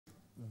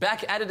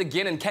Back at it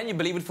again, and can you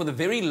believe it, for the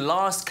very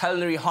last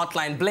Culinary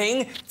Hotline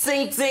bling,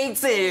 ting, ting,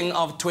 ting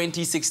of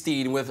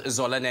 2016 with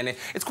Zola Nene.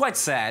 It's quite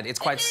sad. It's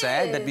quite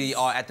sad that we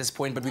are at this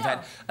point, but we've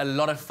had a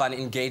lot of fun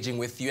engaging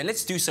with you. And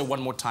let's do so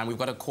one more time. We've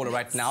got a caller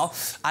right now.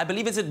 I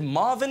believe, is it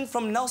Marvin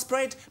from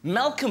Nelspruit?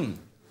 Malcolm.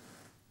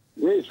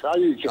 Yes, how are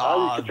you?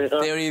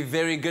 Very,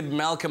 very good,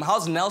 Malcolm.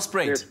 How's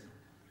Nelspruit? Yes.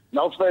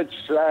 Nelspruit's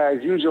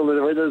as usual,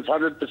 the weather's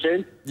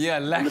 100%.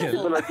 Yeah, lekker.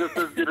 People are just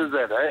as good as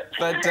that, eh?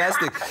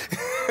 Fantastic.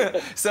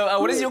 So,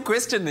 what is your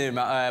question there,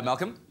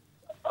 Malcolm?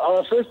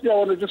 Firstly, I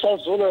want to just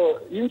ask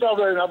Zola,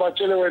 intabla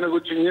inabachele wena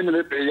ukuthi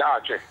ngimile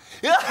yakhe.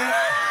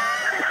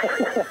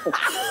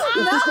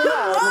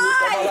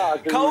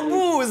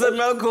 Khawubuze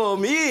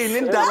Malcolm, yini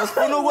indaba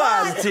sifuna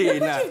ukwazi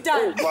thina.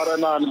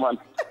 Maranani man.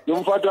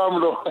 Ngumfati wami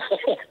lo.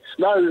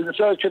 Now,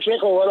 so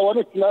Checheko, what I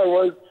wanted to know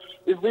was,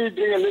 if we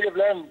bring a leg of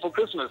lamb for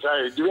Christmas,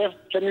 hey,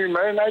 can we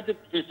marinate it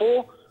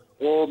before,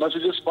 or must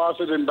we just spice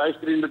it and baste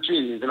it in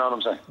between? You know what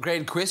I'm saying?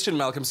 Great question,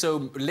 Malcolm.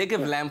 So, leg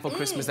of lamb for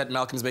Christmas that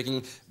Malcolm's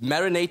making,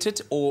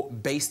 marinated or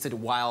basted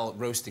while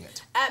roasting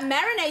it?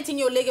 Marinating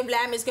your leg of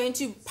lamb is going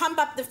to pump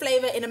up the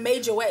flavor in a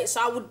major way.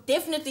 So I would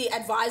definitely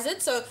advise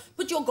it. So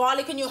put your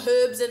garlic and your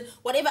herbs and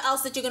whatever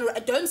else that you're going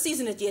to... Don't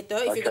season it yet,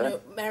 though, if you're going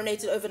to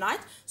marinate it overnight.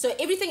 So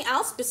everything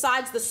else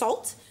besides the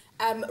salt,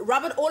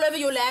 rub it all over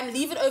your lamb,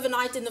 leave it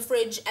overnight in the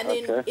fridge, and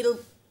then it'll,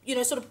 you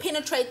know, sort of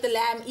penetrate the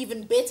lamb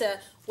even better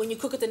when you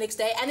cook it the next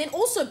day. And then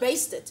also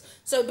baste it.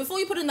 So before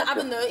you put it in the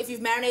oven, though, if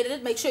you've marinated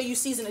it, make sure you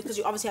season it, because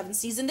you obviously haven't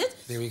seasoned it.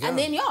 There we go. And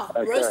then,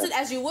 roast it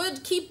as you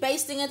would, keep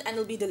basting it, and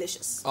it'll be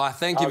delicious. Oh,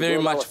 thank you very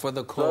much for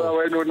the call.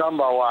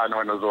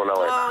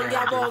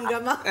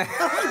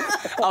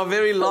 Our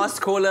very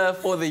last caller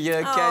for the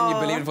year, can you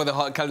believe it, for the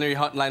Culinary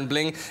Hotline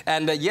bling.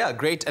 And yeah,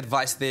 great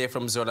advice there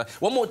from Zola.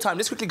 One more time,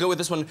 let's quickly go with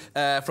this one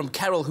from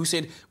Carol, who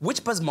said,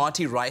 which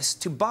basmati rice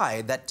to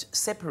buy that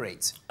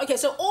separates? Okay,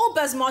 so all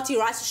basmati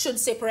rice should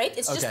separate.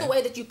 It's just the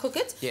way that you cook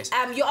it. Yes.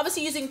 You're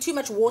obviously using too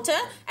much water,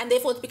 and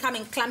therefore it's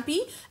becoming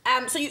clumpy.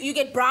 So you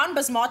get brown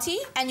basmati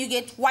and you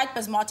get white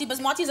basmati.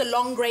 Basmati is a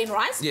long grain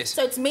rice. Yes.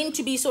 So it's meant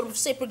to be sort of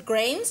separate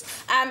grains.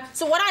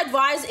 So what I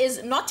advise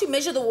is not to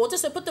measure the water.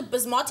 So put the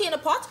basmati in a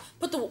pot,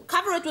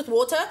 cover it with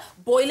water,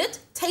 boil it,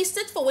 taste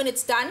it for when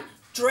it's done,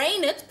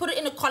 drain it, put it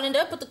in a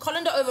colander, put the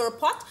colander over a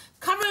pot,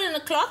 cover it in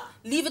a cloth,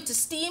 leave it to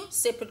steam,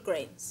 separate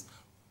grains.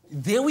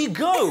 There we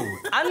go.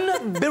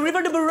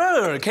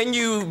 Unbelievable. Can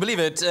you believe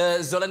it?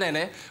 Zola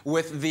Nene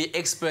with the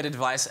expert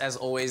advice as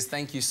always.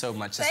 Thank you so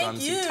much.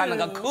 Thank you. You've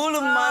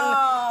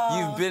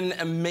been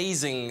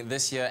amazing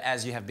this year,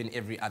 as you have been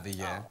every other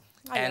year.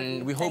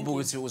 And we hope it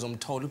was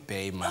total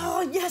pay, man.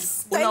 Oh,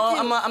 yes. Thank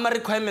you. I'm a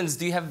requirements.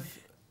 Do you have...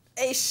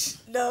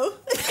 No.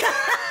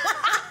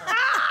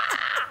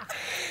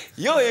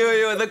 Yo,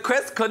 the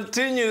quest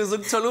continues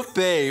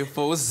pay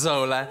for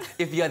Zola.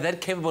 If you're that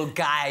capable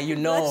guy, you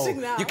know,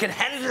 you can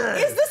handle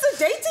it. Is this a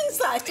dating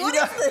site? What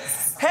is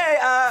this? Hey,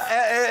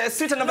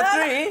 suitor number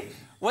 3,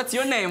 what's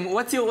your name?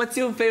 What's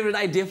your favorite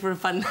idea for a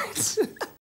fun night?